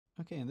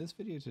Okay, in this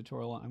video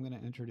tutorial, I'm going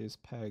to introduce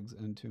pegs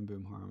in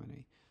Toonboom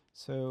Harmony.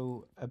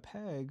 So a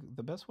peg,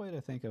 the best way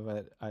to think of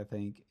it, I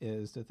think,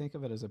 is to think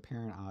of it as a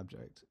parent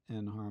object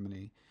in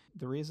Harmony.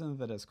 The reason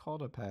that it's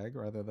called a peg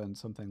rather than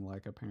something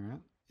like a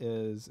parent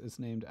is it's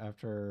named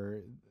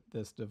after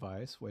this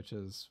device, which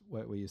is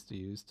what we used to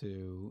use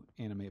to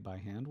animate by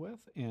hand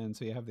with. And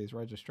so you have these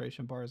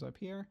registration bars up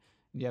here,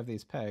 and you have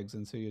these pegs.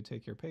 And so you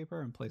take your paper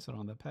and place it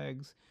on the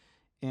pegs,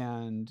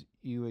 and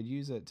you would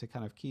use it to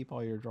kind of keep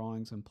all your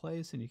drawings in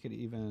place, and you could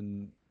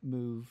even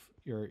move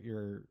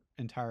your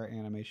entire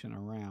animation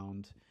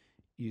around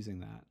using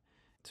that.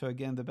 So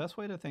again, the best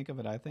way to think of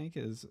it, I think,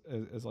 is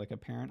like a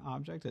parent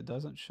object. It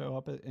doesn't show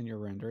up in your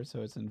render,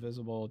 so it's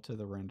invisible to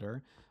the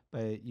render,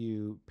 but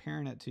you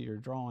parent it to your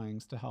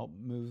drawings to help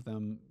move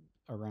them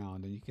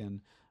around, and you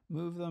can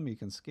move them, you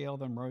can scale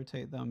them,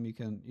 rotate them, you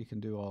can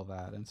do all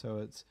that. And so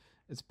it's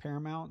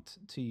paramount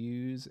to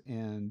use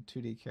in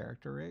 2D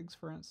character rigs,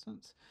 for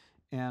instance.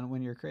 And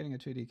when you're creating a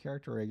 2D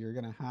character rig, you're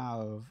going to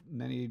have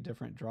many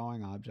different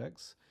drawing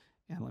objects.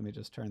 And let me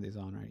just turn these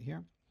on right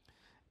here.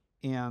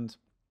 And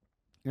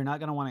you're not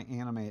going to want to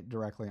animate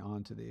directly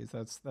onto these.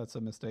 That's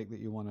a mistake that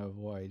you want to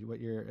avoid. What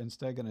you're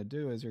instead going to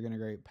do is you're going to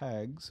create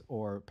pegs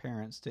or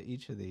parents to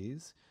each of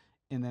these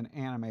and then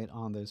animate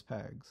on those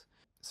pegs.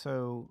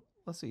 So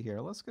let's see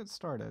here. Let's get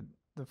started.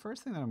 The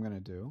first thing that I'm going to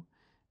do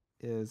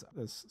is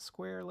this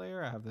square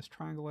layer, I have this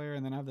triangle layer,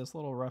 and then I have this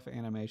little rough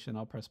animation.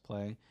 I'll press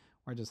play,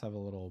 where I just have a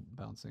little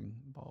bouncing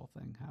ball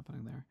thing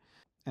happening there.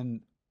 And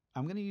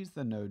I'm going to use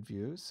the node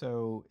view.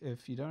 So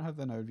if you don't have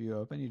the node view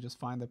open, you just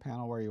find the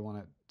panel where you want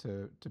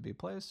it to be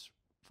placed,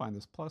 find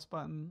this plus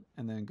button,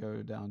 and then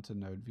go down to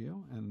node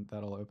view, and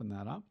that'll open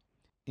that up.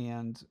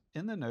 And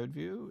in the node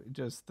view,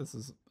 just this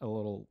is a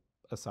little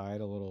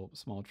aside, a little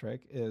small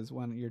trick, is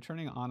when you're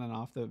turning on and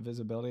off the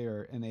visibility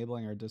or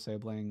enabling or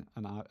disabling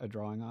a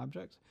drawing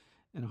object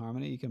in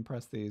Harmony, you can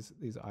press these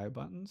I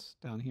buttons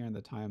down here in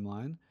the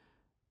timeline,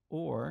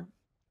 or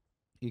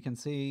you can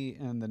see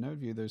in the node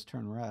view those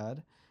turn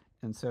red.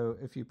 And so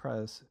if you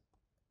press,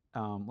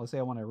 let's say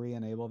I want to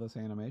re-enable this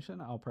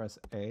animation, I'll press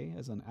A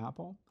as an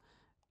apple.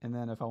 And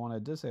then if I want to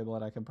disable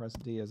it, I can press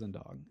D as in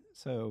dog.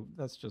 So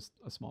that's just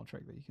a small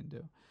trick that you can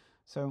do.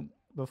 So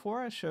before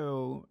I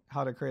show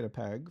how to create a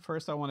peg,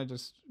 first I want to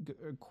just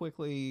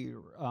quickly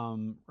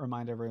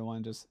remind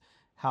everyone just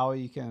how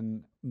you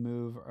can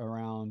move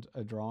around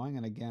a drawing.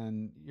 And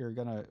again, you're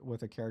gonna,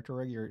 with a character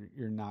rig,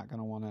 you're not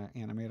gonna want to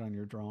animate on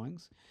your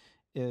drawings.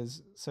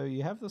 So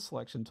you have the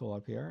selection tool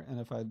up here, and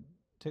if I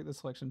take the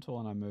selection tool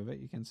and I move it,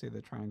 you can see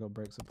the triangle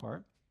breaks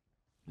apart.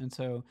 And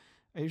so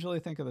I usually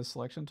think of the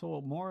selection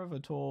tool more of a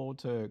tool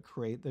to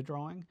create the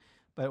drawing,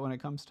 but when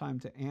it comes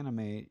time to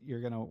animate,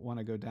 you're going to want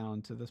to go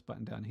down to this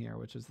button down here,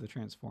 which is the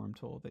transform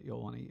tool that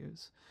you'll want to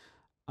use.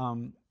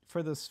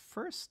 For this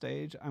first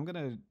stage, I'm going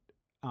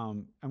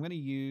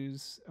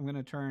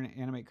to turn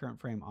animate current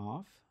frame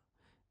off.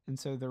 And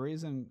so the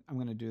reason I'm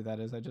going to do that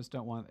is I just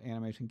don't want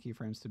animation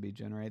keyframes to be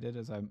generated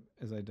as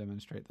I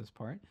demonstrate this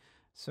part.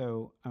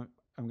 So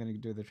I'm going to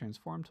do the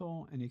transform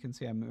tool, and you can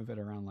see I move it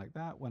around like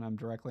that when I'm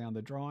directly on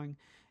the drawing.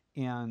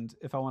 And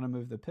if I want to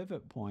move the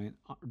pivot point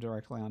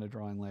directly on a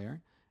drawing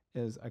layer,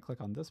 is I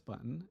click on this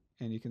button,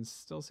 and you can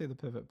still see the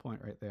pivot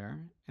point right there,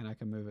 and I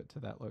can move it to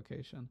that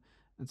location.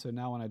 And so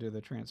now when I do the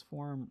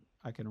transform,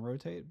 I can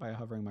rotate by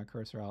hovering my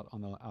cursor out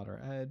on the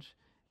outer edge,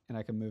 and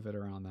I can move it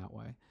around that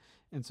way.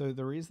 And so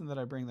the reason that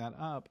I bring that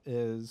up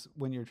is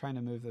when you're trying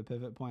to move the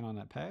pivot point on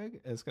a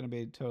peg, it's going to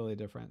be totally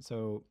different.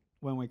 So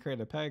when we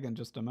create a peg in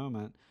just a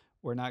moment,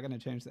 we're not going to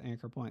change the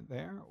anchor point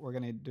there. We're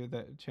going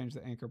to change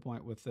the anchor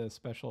point with the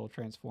special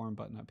transform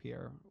button up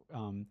here.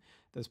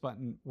 This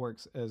button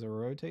works as a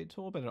rotate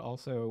tool, but it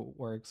also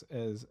works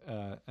as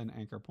an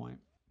anchor point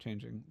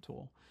changing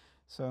tool.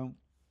 So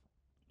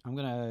I'm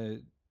going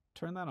to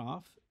turn that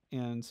off.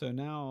 And so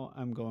now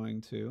I'm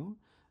going to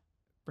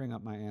bring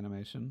up my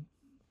animation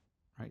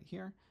right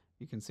here.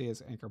 You can see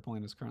its anchor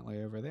point is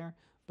currently over there,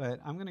 but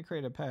I'm going to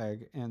create a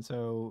peg. And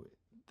so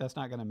that's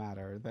not going to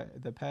matter.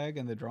 The peg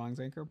and the drawing's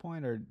anchor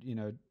point are,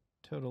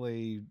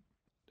 totally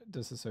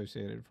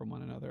disassociated from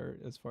one another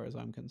as far as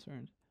I'm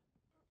concerned.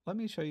 Let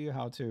me show you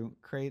how to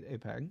create a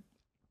peg.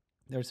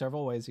 There are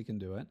several ways you can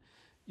do it.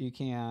 You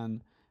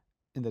can,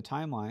 in the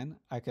timeline,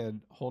 I could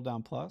hold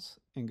down plus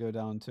and go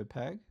down to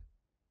peg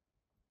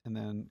and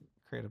then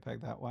create a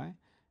peg that way.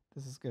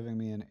 This is giving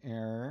me an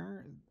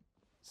error.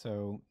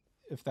 So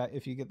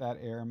if you get that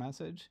error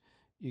message,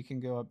 you can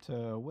go up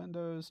to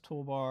Windows,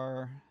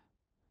 Toolbar,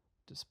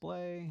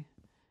 Display,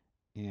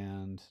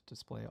 and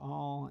Display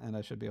All, and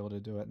I should be able to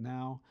do it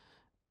now.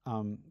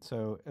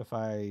 So if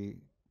I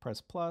press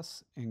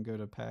plus and go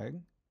to peg,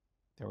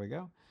 there we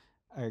go.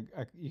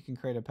 You can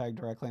create a peg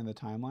directly in the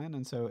timeline.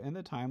 And so in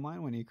the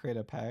timeline, when you create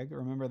a peg,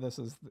 remember this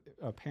is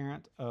a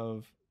parent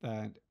of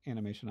that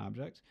animation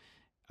object,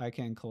 I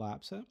can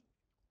collapse it.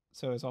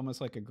 So it's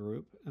almost like a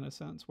group in a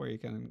sense where you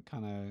can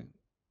kind of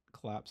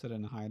collapse it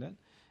and hide it.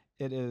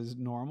 It is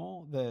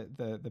normal that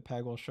the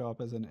peg will show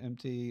up as an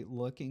empty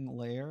looking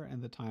layer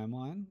in the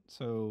timeline.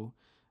 So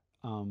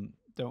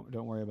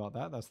don't worry about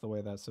that. That's the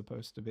way that's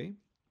supposed to be.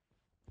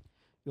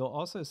 You'll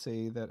also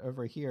see that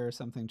over here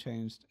something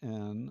changed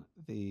in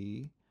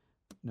the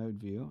node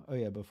view. Oh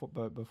yeah,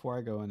 but before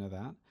I go into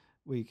that,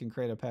 we can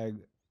create a peg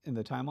in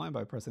the timeline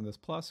by pressing this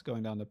plus,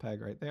 going down to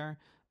peg right there.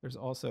 There's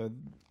also,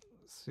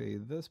 see,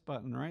 this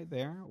button right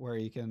there where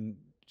you can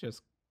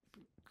just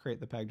create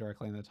the peg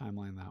directly in the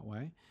timeline that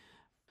way.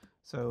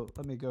 So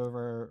let me go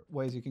over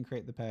ways you can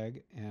create the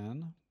peg,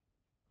 and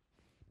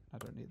I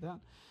don't need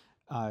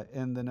that,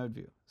 in the node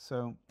view.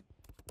 So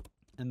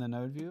in the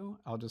node view,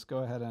 I'll just go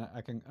ahead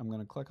and I'm going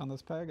to click on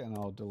this peg and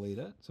I'll delete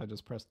it. So I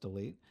just press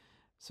delete.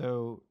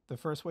 So the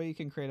first way you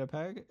can create a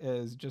peg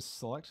is just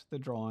select the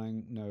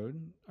drawing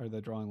node or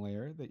the drawing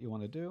layer that you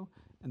want to do.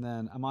 And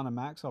then I'm on a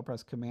Mac, so I'll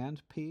press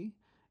Command P.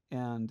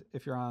 And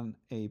if you're on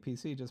a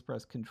PC, just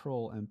press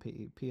Control and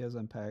P, P as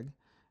in peg.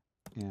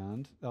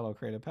 And that'll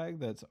create a peg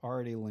that's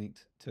already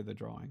linked to the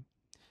drawing.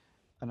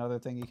 Another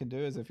thing you can do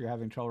is if you're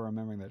having trouble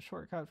remembering that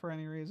shortcut for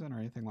any reason or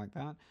anything like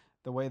that,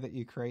 the way that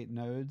you create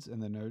nodes in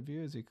the node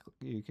view is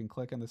you can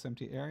click in this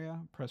empty area,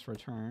 press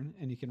return,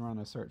 and you can run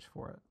a search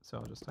for it. So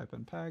I'll just type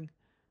in peg,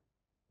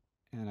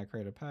 and I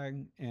create a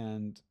peg,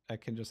 and I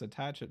can just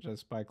attach it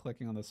just by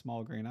clicking on the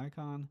small green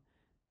icon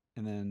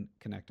and then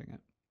connecting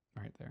it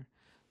right there.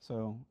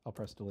 So I'll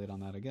press delete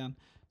on that again.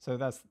 So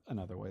that's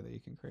another way that you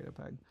can create a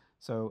peg.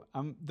 So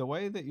the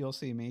way that you'll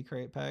see me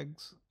create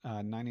pegs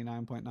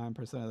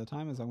 99.9% of the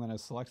time is I'm going to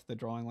select the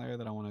drawing layer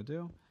that I want to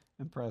do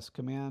and press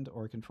Command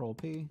or Control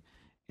P,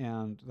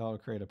 and that'll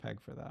create a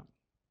peg for that.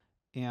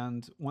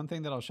 And one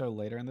thing that I'll show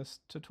later in this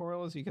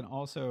tutorial is you can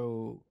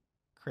also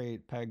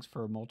create pegs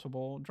for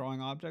multiple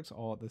drawing objects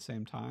all at the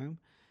same time,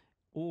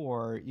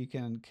 or you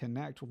can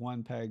connect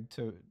one peg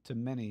to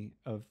many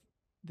of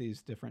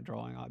these different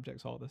drawing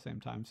objects all at the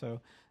same time.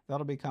 So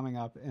that'll be coming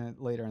up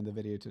later in the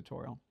video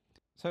tutorial.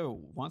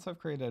 So once I've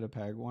created a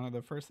peg, one of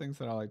the first things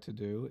that I like to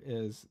do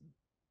is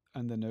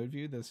in the node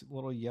view, this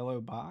little yellow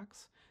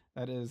box,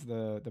 that is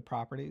the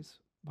properties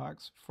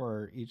box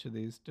for each of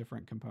these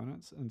different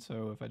components. And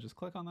so if I just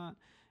click on that,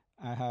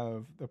 I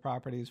have the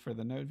properties for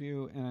the node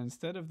view. And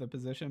instead of the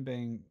position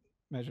being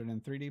measured in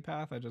 3D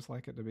path, I just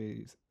like it to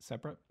be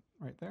separate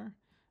right there.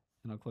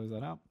 And I'll close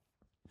that out.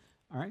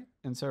 All right,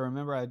 and so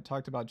remember I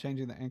talked about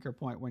changing the anchor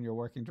point when you're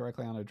working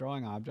directly on a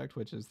drawing object,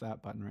 which is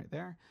that button right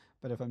there.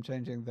 But if I'm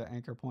changing the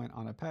anchor point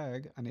on a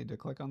peg, I need to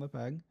click on the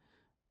peg,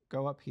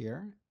 go up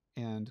here,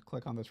 and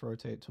click on this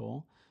rotate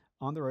tool.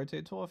 On the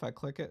rotate tool, if I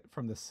click it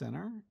from the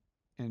center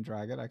and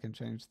drag it, I can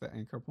change the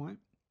anchor point.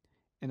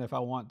 And if I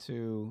want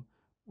to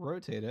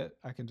rotate it,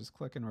 I can just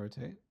click and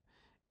rotate.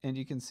 And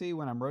you can see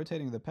when I'm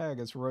rotating the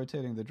peg, it's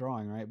rotating the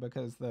drawing, right?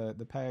 Because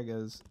the peg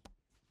is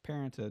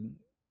parented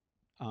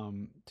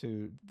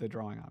to the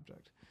drawing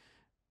object.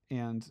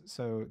 And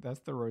so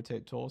that's the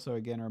rotate tool. So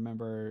again,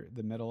 remember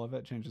the middle of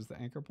it changes the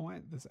anchor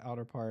point. This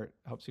outer part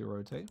helps you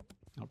rotate.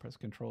 I'll press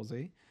Control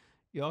Z.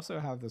 You also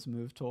have this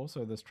move tool,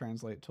 so this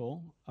translate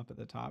tool up at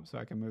the top, so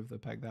I can move the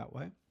peg that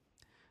way.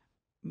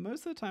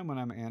 Most of the time when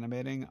I'm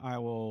animating, I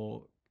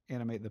will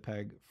animate the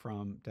peg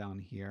from down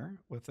here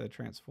with the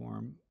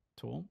transform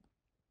tool.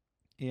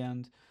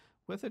 And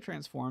with the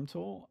transform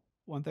tool,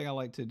 one thing I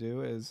like to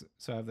do is,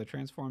 so I have the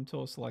transform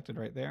tool selected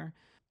right there.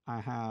 I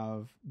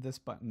have this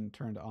button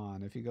turned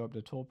on. If you go up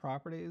to tool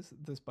properties,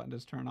 this button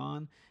is turned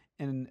on.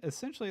 And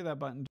essentially that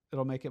button,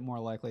 it'll make it more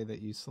likely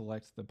that you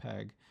select the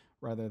peg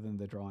rather than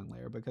the drawing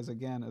layer. Because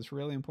again, it's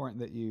really important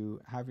that you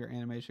have your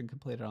animation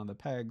completed on the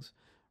pegs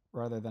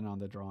rather than on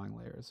the drawing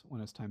layers when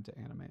it's time to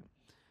animate.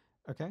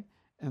 Okay,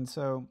 and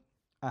so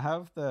I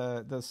have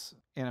this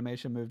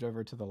animation moved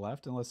over to the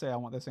left, and let's say I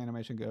want this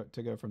animation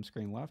to go from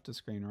screen left to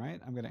screen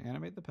right. I'm going to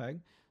animate the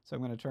peg, so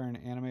I'm going to turn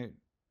animate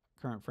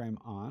current frame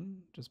on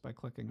just by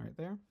clicking right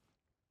there.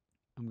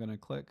 I'm going to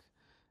click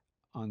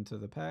onto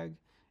the peg,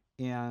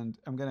 and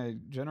I'm going to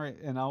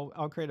generate, and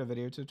I'll create a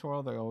video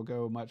tutorial that will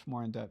go much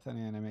more in depth in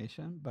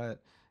animation,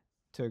 but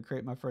to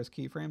create my first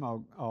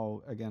keyframe,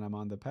 again, I'm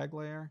on the peg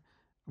layer.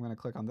 I'm going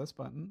to click on this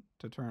button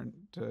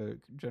to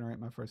generate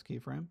my first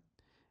keyframe.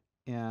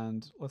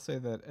 And let's say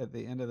that at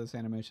the end of this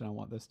animation, I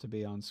want this to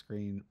be on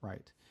screen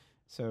right.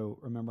 So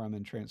remember, I'm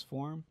in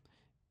transform,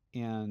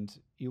 and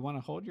you want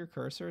to hold your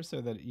cursor so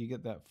that you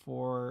get that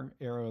 4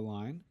 arrow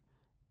line,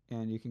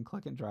 and you can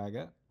click and drag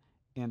it.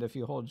 And if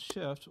you hold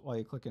shift while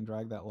you click and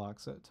drag, that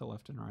locks it to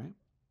left and right,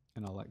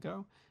 and I'll let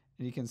go.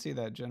 And you can see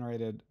that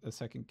generated a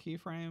second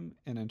keyframe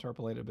and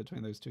interpolated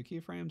between those two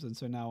keyframes. And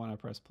so now when I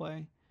press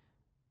play,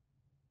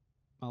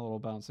 my little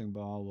bouncing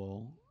ball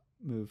will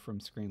move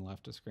from screen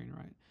left to screen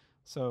right.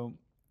 So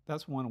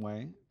that's one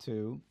way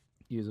to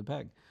use a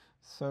peg.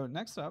 So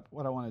next up,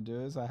 what I want to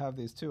do is I have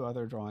these two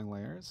other drawing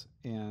layers,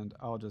 and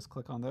I'll just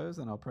click on those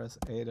and I'll press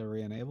A to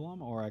re-enable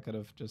them, or I could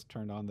have just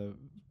turned on the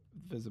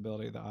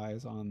visibility of the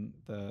eyes on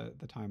the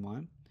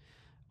timeline.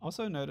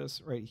 Also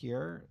notice right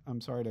here, I'm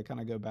sorry to kind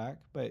of go back,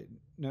 but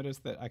notice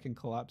that I can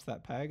collapse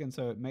that peg, and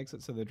so it makes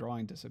it so the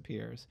drawing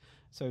disappears.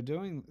 So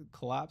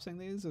collapsing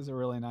these is a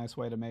really nice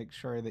way to make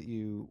sure that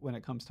when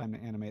it comes time to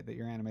animate, that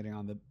you're animating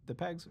on the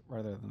pegs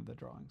rather than the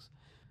drawings.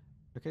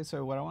 Okay,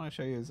 so what I want to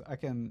show you is I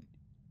can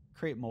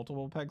create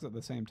multiple pegs at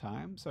the same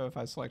time. So if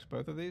I select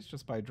both of these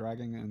just by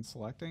dragging and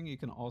selecting, you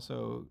can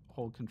also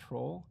hold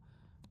control,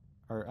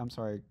 or I'm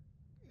sorry,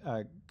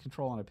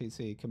 control on a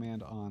PC,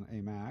 command on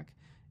a Mac.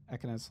 I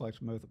can select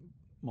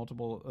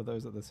multiple of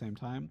those at the same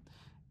time.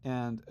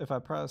 And if I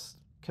press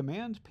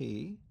command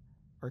P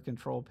or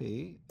control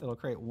P, it'll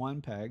create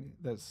one peg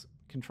that's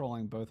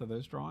controlling both of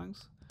those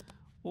drawings.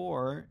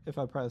 Or if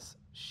I press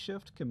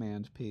shift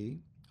command P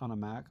on a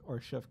Mac or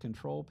shift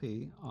control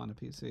P on a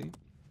PC,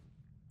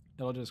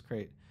 it'll just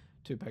create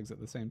two pegs at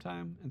the same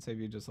time and save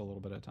you just a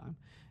little bit of time.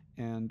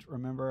 And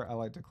remember, I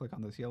like to click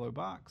on this yellow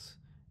box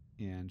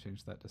and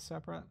change that to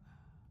separate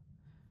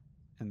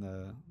in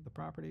the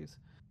properties.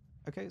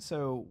 Okay,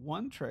 so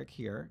one trick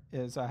here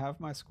is I have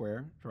my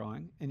square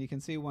drawing, and you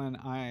can see when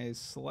I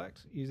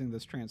select using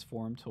this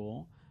transform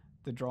tool,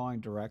 the drawing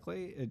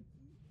directly, it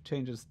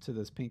changes to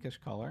this pinkish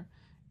color.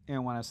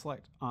 And when I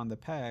select on the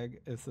peg,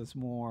 it's this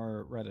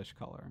more reddish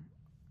color.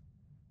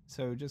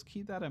 So just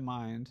keep that in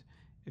mind.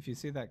 If you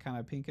see that kind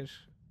of pinkish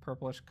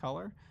purplish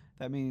color,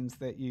 that means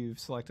that you've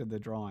selected the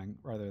drawing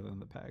rather than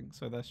the peg.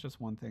 So that's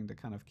just one thing to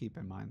kind of keep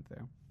in mind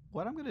there.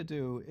 What I'm going to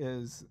do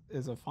is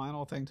a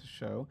final thing to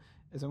show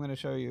is I'm going to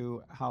show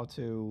you how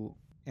to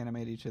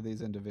animate each of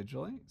these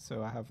individually.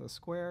 So I have the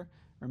square.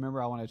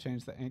 Remember, I want to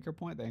change the anchor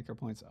point. The anchor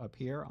point's up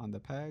here on the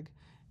peg.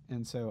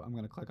 And so I'm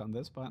going to click on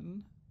this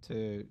button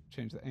to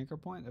change the anchor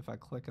point. If I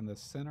click in the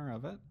center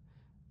of it,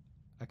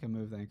 I can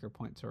move the anchor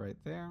point to right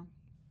there.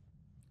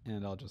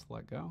 And I'll just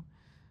let go.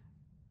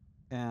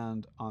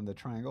 And on the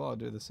triangle, I'll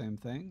do the same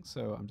thing.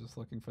 So I'm just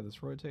looking for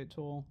this rotate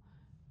tool,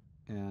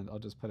 and I'll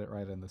just put it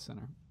right in the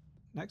center.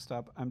 Next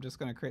up, I'm just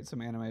going to create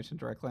some animation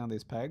directly on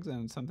these pegs,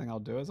 and something I'll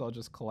do is I'll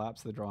just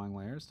collapse the drawing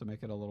layers to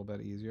make it a little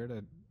bit easier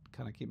to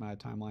kind of keep my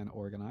timeline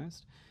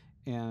organized.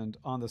 And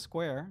on the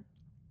square,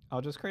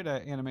 I'll just create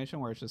an animation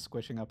where it's just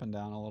squishing up and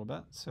down a little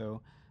bit.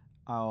 So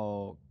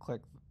I'll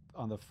click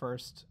on the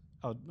first,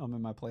 I'll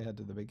move my playhead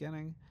to the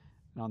beginning,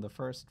 and on the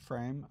first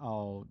frame,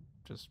 I'll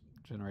just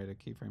generate a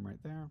keyframe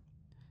right there.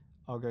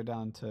 I'll go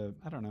down to,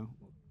 I don't know,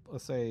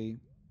 let's say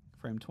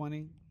frame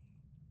 20,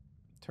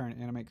 turn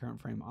animate current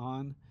frame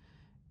on,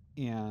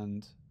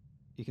 and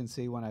you can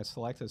see when I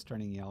select it's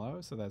turning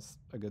yellow, so that's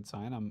a good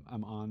sign.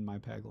 I'm on my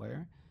peg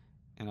layer,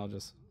 and I'll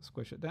just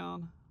squish it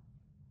down.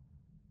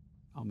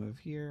 I'll move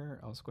here,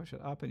 I'll squish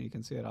it up, and you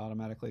can see it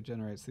automatically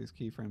generates these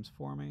keyframes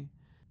for me.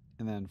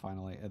 And then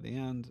finally at the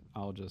end,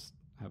 I'll just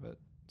have it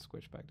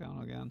squish back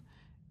down again.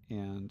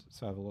 And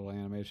so I have a little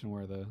animation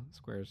where the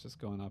square is just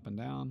going up and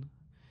down.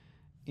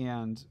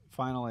 And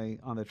finally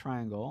on the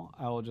triangle,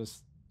 I will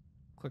just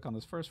click on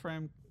this first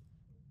frame,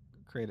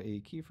 create a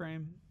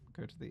keyframe,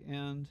 go to the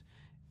end,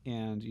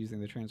 and using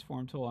the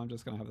transform tool, I'm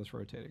just going to have this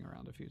rotating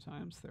around a few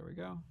times. There we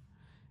go.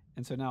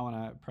 And so now when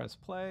I press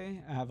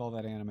play, I have all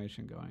that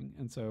animation going.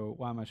 And so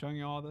why am I showing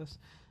you all this?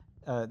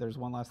 There's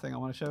one last thing I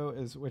want to show,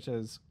 which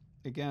is,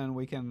 again,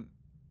 we can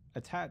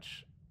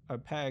attach a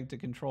peg to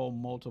control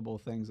multiple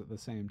things at the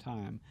same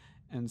time.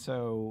 And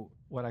so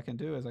what I can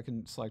do is I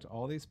can select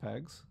all these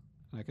pegs,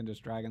 and I can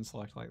just drag and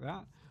select like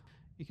that.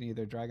 You can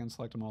either drag and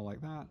select them all like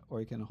that, or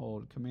you can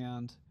hold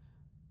command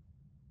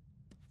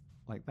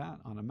like that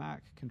on a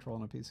Mac, control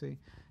on a PC.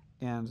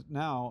 And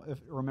now,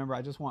 remember,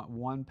 I just want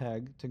one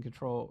peg to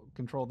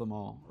control them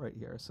all right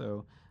here.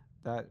 So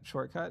that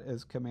shortcut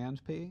is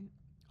Command P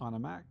on a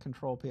Mac,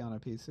 Control P on a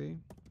PC,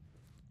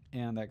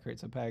 and that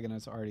creates a peg, and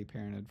it's already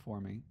parented for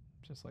me,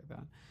 just like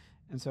that.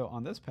 And so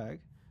on this peg,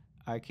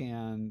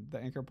 the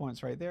anchor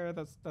point's right there.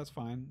 That's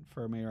fine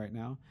for me right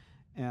now.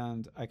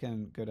 And I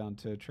can go down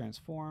to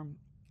transform,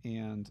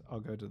 and I'll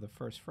go to the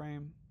first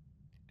frame,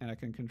 and I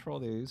can control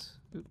these.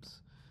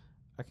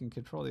 I can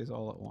control these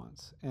all at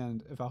once.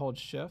 And if I hold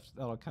shift,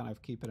 that'll kind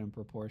of keep it in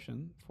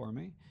proportion for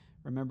me.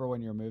 Remember,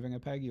 when you're moving a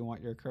peg, you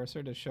want your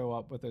cursor to show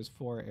up with those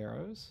 4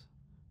 arrows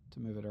to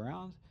move it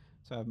around.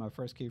 So I have my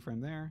first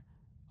keyframe there.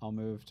 I'll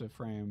move to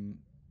frame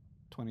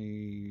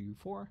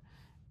 24,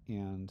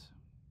 and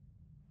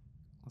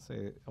let's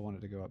say I want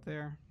it to go up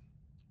there.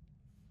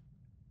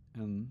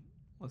 And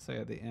let's say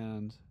at the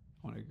end,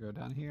 I want to go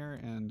down here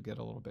and get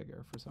a little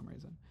bigger for some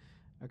reason.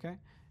 Okay,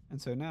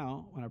 and so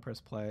now when I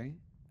press play,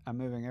 I'm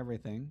moving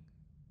everything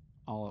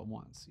all at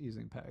once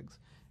using pegs.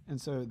 And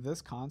so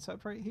this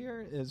concept right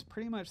here is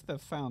pretty much the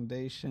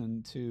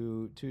foundation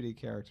to 2D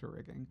character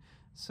rigging.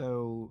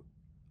 So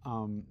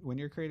when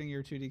you're creating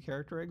your 2D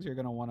character rigs, you're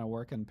going to want to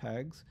work in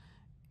pegs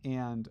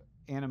and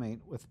animate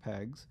with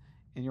pegs.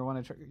 And you're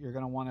going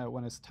to want to,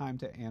 when it's time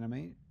to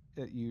animate,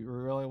 you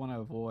really want to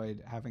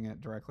avoid having it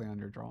directly on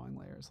your drawing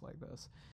layers like this.